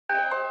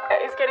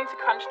it's getting to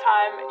crunch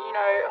time,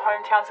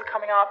 hometowns are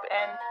coming up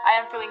and I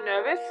am feeling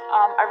nervous.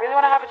 I really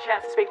want to have a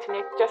chance to speak to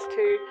Nick just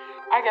to,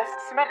 I guess,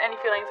 cement any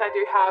feelings I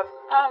do have.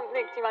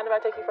 Nick, do you mind if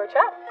I take you for a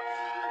chat?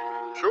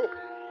 Sure.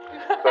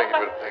 Thank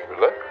you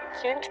for that.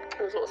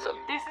 It was awesome.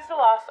 This is the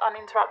last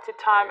uninterrupted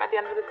time at the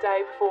end of the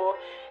day before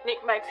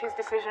Nick makes his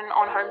decision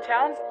on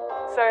hometowns.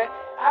 So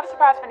I have a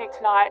surprise for Nick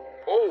tonight.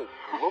 Oh,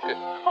 look it.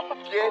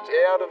 Get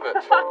out of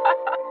it.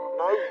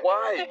 No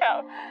way. Yeah.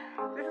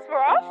 This is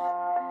for us.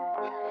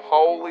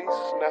 Holy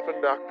snap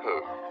and duck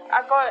poo.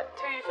 I've got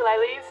 2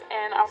 ukuleles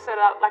and I'll set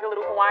up like a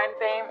little Hawaiian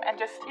theme and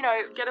just,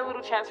 get a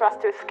little chance for us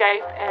to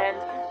escape and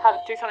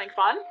do something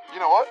fun. You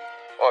know what?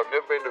 I've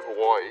never been to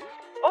Hawaii.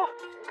 Oh,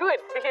 good,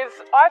 because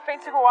I've been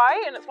to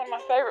Hawaii and it's one of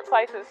my favourite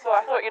places, so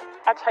I thought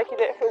I'd take you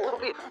there for a little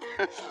bit.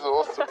 This is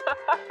awesome.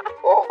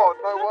 Oh,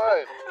 no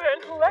way.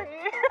 And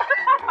Hawaii.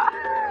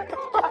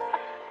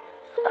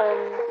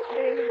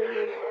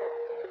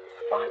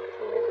 Wipe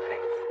your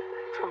face.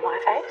 From my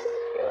face?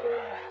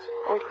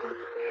 You're good.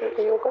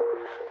 You're good.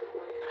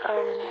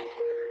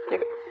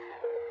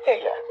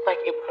 Yeah.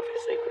 Like, it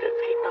obviously would have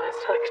been nice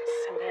to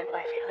cement my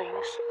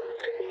feelings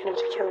in a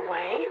particular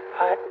way,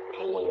 but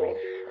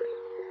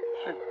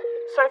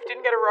Soph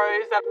didn't get a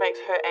rose, that makes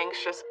her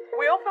anxious.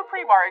 We all feel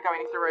pretty worried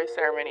going into the rose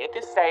ceremony. At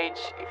this stage,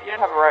 if you don't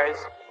have a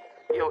rose,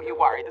 you're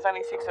worried. There's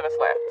only 6 of us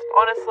left.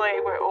 Honestly,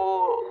 we're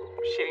all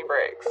shitty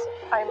bricks.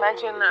 I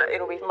imagine that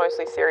it'll be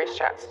mostly serious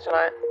chats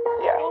tonight.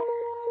 Yeah.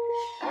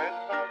 When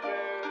I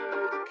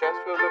met Cass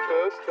for the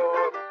first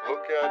time,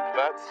 look at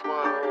that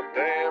smile,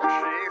 damn,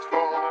 she's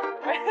fine.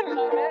 When I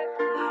met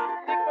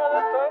Nick for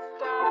the first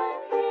time,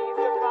 he's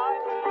a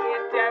honey,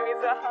 and damn,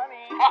 he's a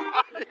honey.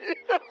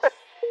 Yes.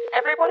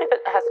 Everybody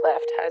that has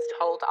left has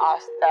told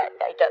us that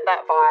they get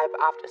that vibe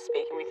after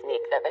speaking with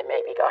Nick that they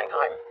may be going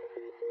home.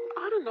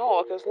 I don't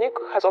know, because Nick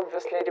has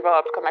obviously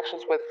developed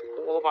connections with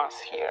all of us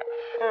here.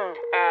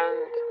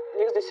 And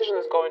Nick's decision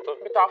is going to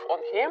be tough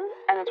on him,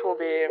 and it will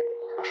be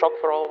a shock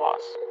for all of us.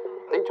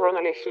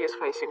 Internally, he is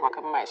facing like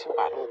a massive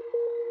battle.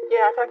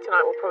 Yeah, I feel like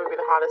tonight will probably be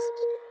the hardest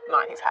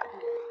night he's had.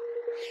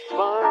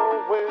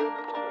 Smile when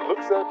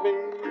looks at me,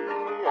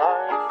 I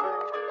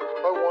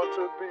think I want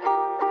to be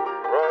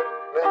right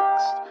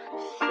next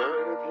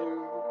side of you.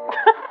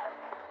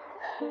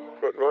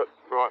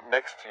 right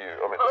next to you,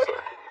 I meant to say.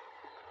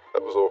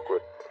 That was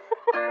awkward.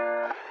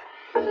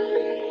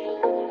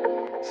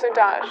 So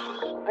Dash,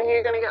 are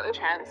you going to get the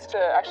chance to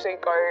actually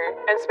go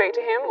and speak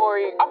to him? Or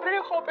I'm pretty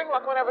hoping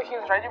like whenever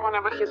he's ready,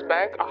 whenever he's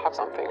back, I'll have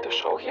something to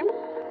show him.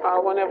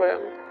 Whenever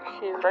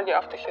he's ready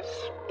after his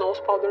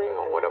nose powdering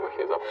or whatever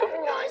he's up to.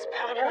 Nose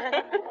powdering.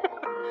 Hey,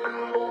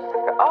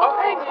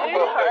 Nick.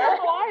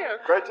 How are you?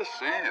 Great to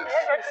see you.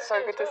 It's so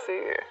good to see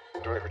you.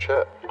 Doing it for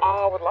chat.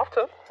 I would love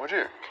to. Would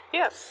you?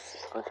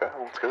 Yes. Okay,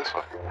 well, let's go this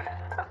way.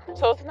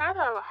 So tonight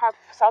I have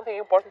something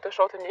important to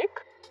show to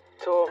Nick,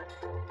 to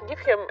give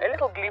him a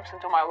little glimpse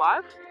into my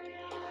life.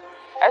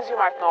 As you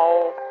might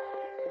know,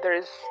 there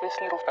is this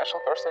little special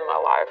person in my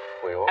life,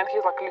 Leon. and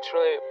he's like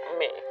literally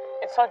me.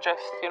 It's not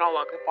just,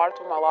 like a part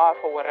of my life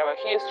or whatever.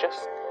 He is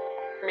just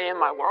me in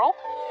my world.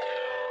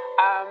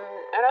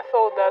 And I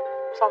thought that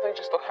something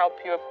just to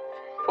help you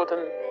put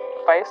a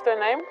face to a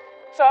name.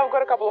 So I've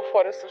got a couple of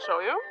photos to show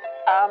you.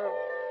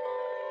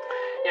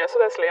 So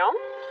that's Leon.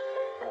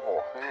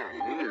 Oh, there he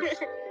is.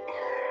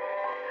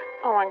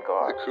 Oh my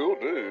god. He's a cool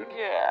dude.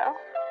 Yeah. Oh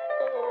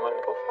my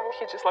god.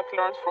 He just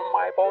learns from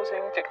my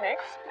posing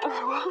techniques as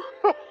well.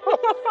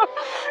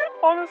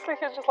 Honestly,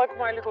 he's just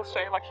my little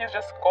shame. He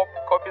just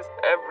copies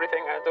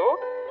everything I do.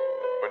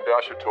 When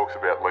Dasha talks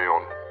about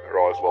Leon, her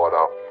eyes light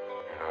up.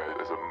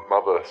 There's a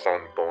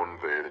mother-son bond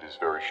there that is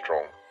very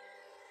strong.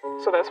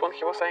 So that's when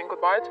he was saying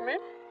goodbye to me?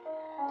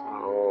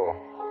 Oh,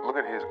 look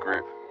at his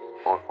grip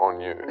on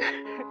you.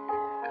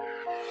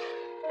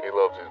 He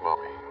loves his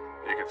mummy.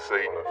 You could see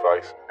in her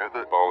face at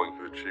the bowling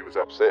that she was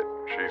upset.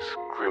 She's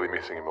clearly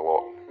missing him a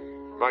lot.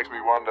 Makes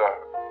me wonder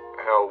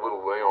how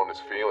little Leon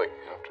is feeling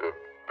after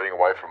being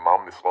away from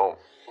mum this long.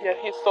 Yeah,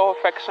 he's so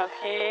affectionate.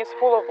 He's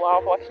full of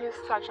love. He's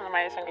such an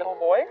amazing little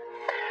boy.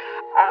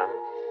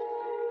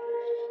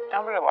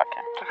 I'm really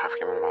lucky to have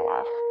him in my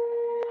life.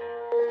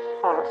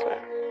 Honestly.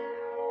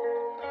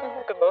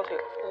 Look at those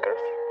little fingers.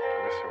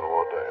 You miss him a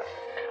lot, don't you?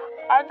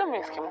 I don't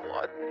miss him a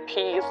lot.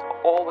 He is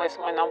always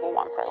my number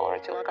 1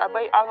 priority. I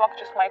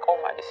just make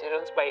all my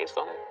decisions based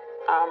on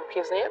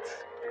his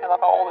needs. I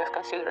always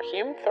consider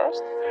him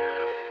first.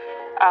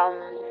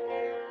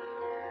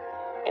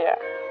 Yeah.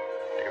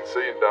 You can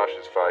see in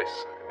Dasha's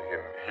face, and you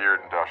can hear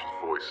it in Dasha's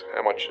voice,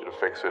 how much it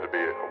affects her to be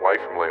away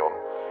from Leon.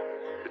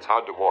 It's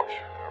hard to watch.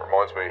 It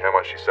reminds me how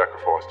much she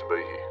sacrificed to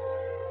be here.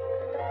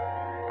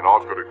 And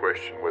I've got to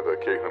question whether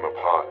keeping them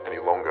apart any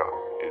longer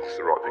is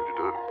the right thing to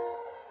do.